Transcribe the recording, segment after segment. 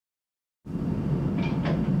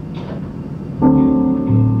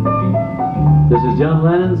This is John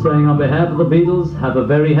Lennon saying on behalf of the Beatles, have a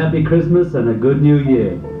very happy Christmas and a good New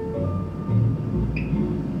Year.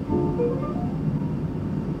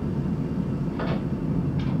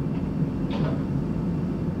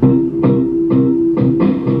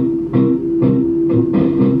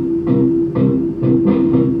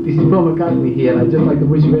 This is McCartney here. I'd just like to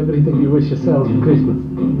wish you everything you wish yourselves for Christmas.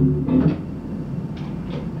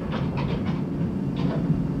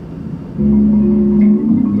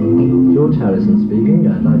 George Harrison speaking.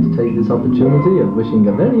 I'd like to take this opportunity of wishing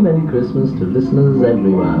a very Merry Christmas to listeners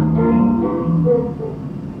everywhere.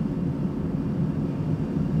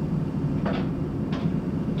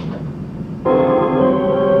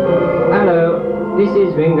 Hello, this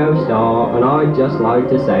is Ringo Starr, and I'd just like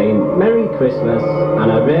to say Merry Christmas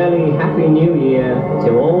and a really Happy New Year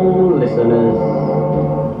to all listeners.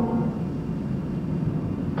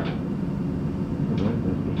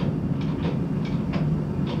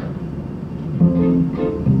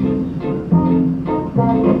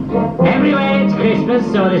 Everywhere it's Christmas,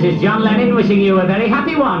 so this is John Lennon wishing you a very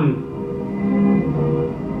happy one.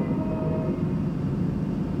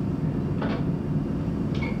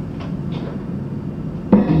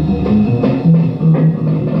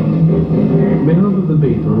 On behalf of the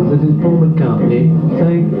Beatles, this is Paul McCartney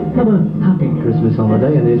saying, have a happy Christmas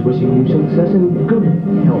holiday and is wishing you success and good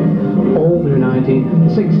health all through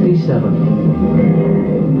 1967.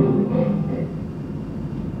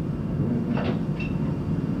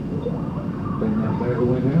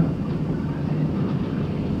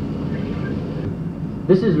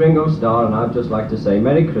 This is Ringo Starr, and I'd just like to say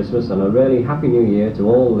Merry Christmas and a really Happy New Year to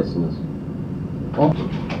all listeners.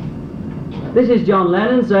 This is John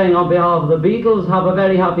Lennon saying on behalf of the Beatles, have a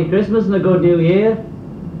very happy Christmas and a good New Year.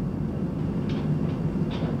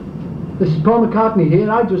 This is Paul McCartney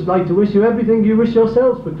here. I'd just like to wish you everything you wish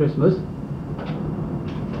yourselves for Christmas.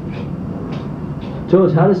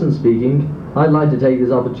 George Harrison speaking. I'd like to take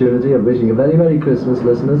this opportunity of wishing a very Merry Christmas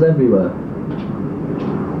listeners everywhere.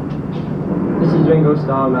 This is Ringo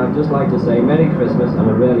Starr, and I'd just like to say Merry Christmas and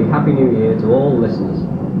a really Happy New Year to all listeners.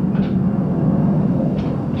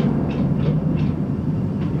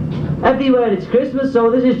 Everywhere it's Christmas,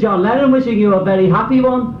 so this is John Lennon wishing you a very happy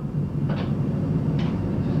one.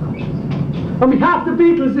 On behalf of the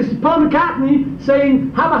Beatles, this is Paul McCartney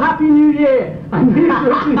saying, have a happy New Year. And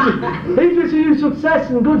he's wishing you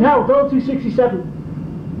success and good health all through 67.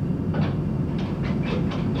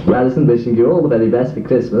 Harrison wishing you all the very best for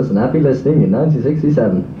Christmas and happy listening in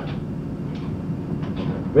 1967.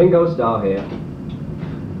 Ringo Starr here.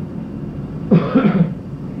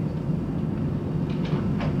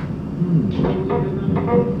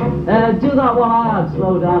 Do that one I had,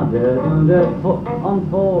 slow down there, on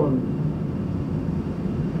 4.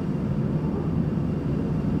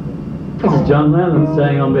 This is John Lennon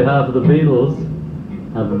saying on behalf of the Beatles,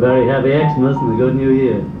 have a very happy Xmas and a good New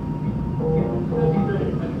Year.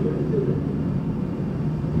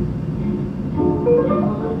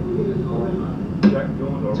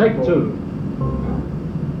 Take 2.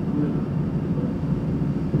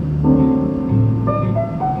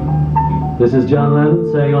 This is John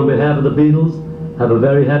Lennon saying on behalf of the Beatles, have a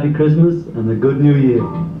very happy Christmas and a good New Year.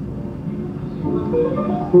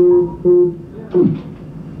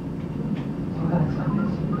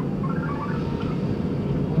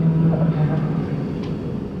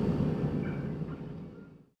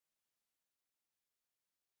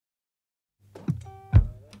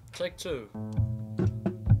 Take 2.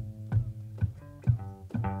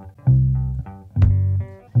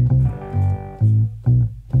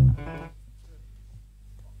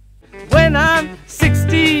 When I'm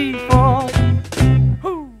 64,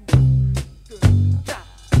 whoo,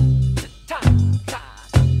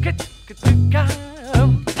 hey.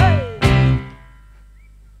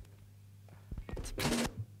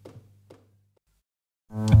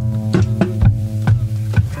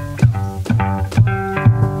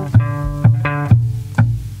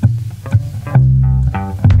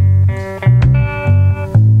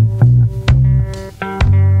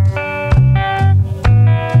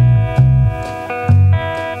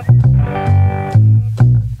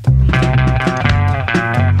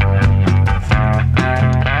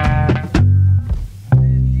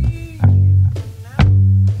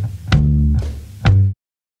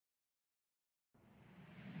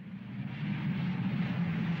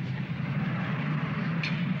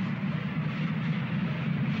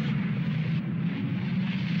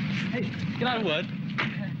 Hey, can I have a word?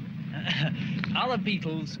 Are the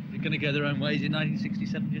Beatles going to go their own ways in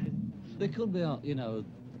 1967, do you think? They could be, you know,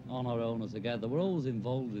 on our own or together. We're always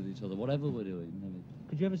involved with each other, whatever we're doing.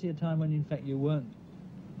 Could you ever see a time when, in fact, you weren't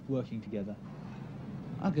working together?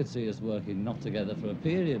 I could see us working not together for a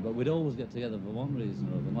period, but we'd always get together for one reason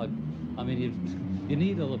or other. Like, I mean, you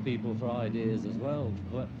need other people for ideas as well,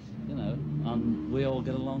 but you know, and we all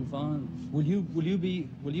get along fine. Will you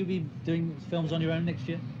be doing films on your own next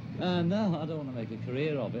year? No, I don't want to make a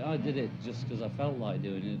career of it. I did it just because I felt like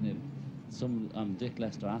doing it. And if Dick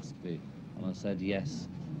Lester asked me, and I said yes,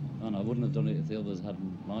 and I wouldn't have done it if the others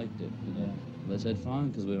hadn't liked it. You know? Yeah. They said fine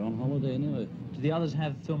because we were on holiday anyway. Do the others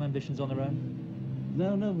have film ambitions on their own?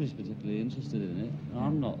 No, nobody's particularly interested in it.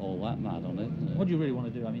 I'm not all that mad on it. What do you really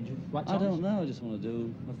want to do? I mean, do you write songs? I don't know. I just want to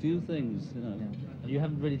do a few things, you know. Yeah. And you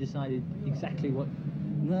haven't really decided exactly what...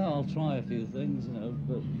 No, I'll try a few things, you know,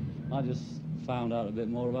 but I just found out a bit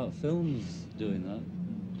more about films doing that.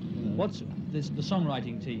 You know. What's this? The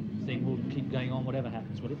songwriting team thing will keep going on whatever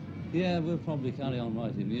happens, will it? Yeah, we'll probably carry on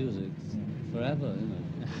writing music forever, you know,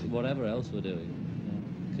 whatever else we're doing.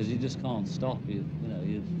 Because you just can't stop. You know,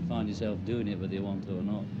 you find yourself doing it whether you want to or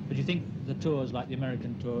not. But do you think the tours, like the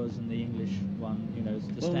American tours and the English one, you know,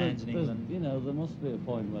 the stands in England... You know, there must be a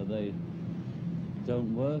point where they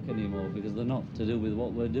don't work anymore because they're not to do with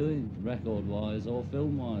what we're doing, record-wise or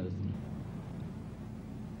film-wise.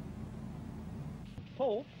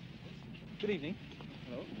 Paul, good evening.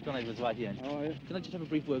 Hello. John Edwards right here. How are you? Can I just have a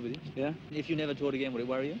brief word with you? Yeah? If you never toured again, would it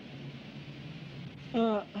worry you?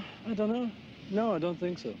 I don't know. No, I don't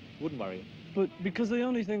think so. Wouldn't worry you? But because the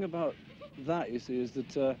only thing about that, you see, is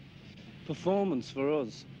that performance for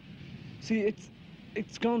us, see,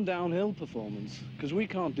 it's gone downhill, performance, because we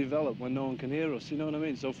can't develop when no one can hear us, you know what I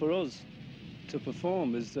mean? So for us to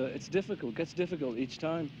perform is, it's difficult, gets difficult each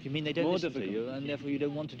time. Do you mean they don't More listen difficult. to you and therefore you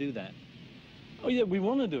don't want to do that? Oh yeah, we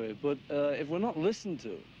want to do it, but if we're not listened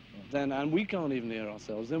to, then, and we can't even hear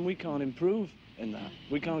ourselves, then we can't improve in that.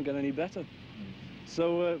 We can't get any better.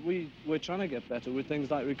 So we're trying to get better with things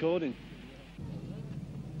like recording.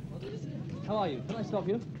 How are you? Can I stop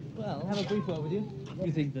you? Well, have a brief word with you. Do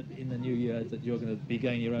you think that in the new year that you're going to be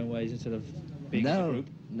going your own ways instead of being in a group?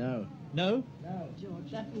 No. No? No,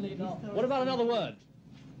 George, definitely not. What about another word?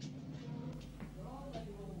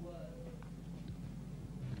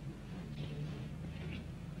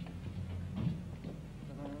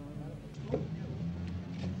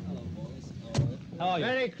 Hello, boys. How are you?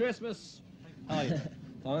 Merry Christmas. How are you?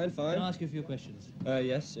 Fine, fine. Can I ask you a few questions?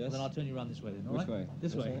 Yes, yes. Then I'll turn you around this way then, all Which right? way?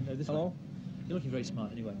 This way. No, this Hello? way. You're looking very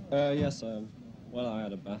smart anyway. Yes, I am. Well, I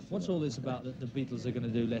had a bath. What's all this about that the Beatles are going to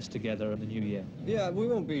do less together in the new year? Yeah, we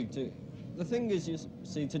won't be too... The thing is, you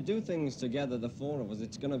see, to do things together, the four of us,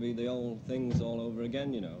 it's going to be the old things all over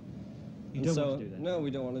again, you know. You And don't so, want to do that? No,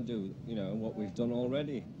 we don't want to do, you know, what we've done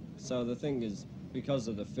already. So the thing is, because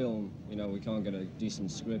of the film, you know, we can't get a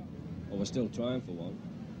decent script, or we're still trying for one.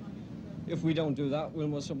 If we don't do that, we'll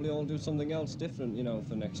most probably all do something else different, you know,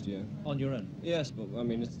 for next year. On your own? Yes, but I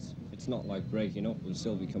mean, it's not like breaking up. We'll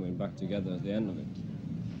still be coming back together at the end of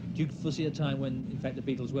it. Do you foresee a time when, in fact, the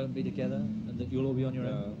Beatles won't be together and that you'll all be on your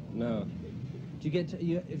own? No, Do you get have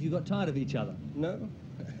you got tired of each other? no.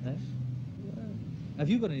 No? Have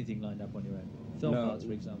you got anything lined up on your own? Film No. parts,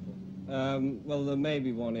 for example. Well, there may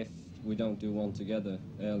be one if we don't do one together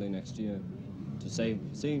early next year. To save.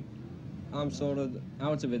 See, I'm sort of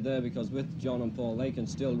out of it there because with John and Paul, they can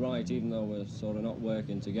still write even though we're sort of not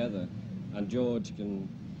working together. And George can,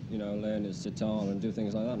 you know, learn his sitar and do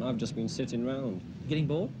things like that. And I've just been sitting round. Getting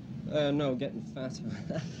bored? No, getting fat.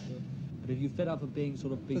 But have you fed up of being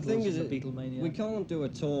sort of Beatles The thing is, and the Beatlemania? we can't do a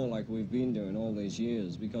tour like we've been doing all these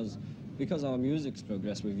years because our music's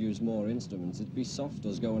progressed. We've used more instruments. It'd be soft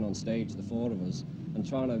us going on stage, the four of us, and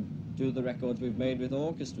trying to do the records we've made with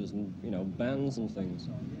orchestras and, you know, bands and things.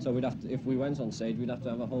 So we'd have to, if we went on stage, we'd have to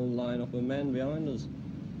have a whole lineup of men behind us.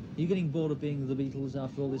 Are you getting bored of being the Beatles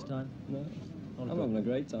after all this time? No, Not at I'm all. having a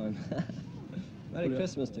great time. Merry Well,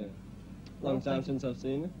 Christmas to you. well, Long time thank you. since I've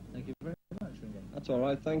seen you. Thank you very much, Ringo. That's all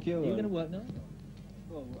right, thank you. Are you going to work now?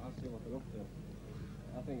 Well, I'll see what they're up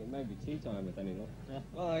to. I think it may be tea time with any luck. Yeah.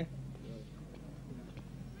 Bye.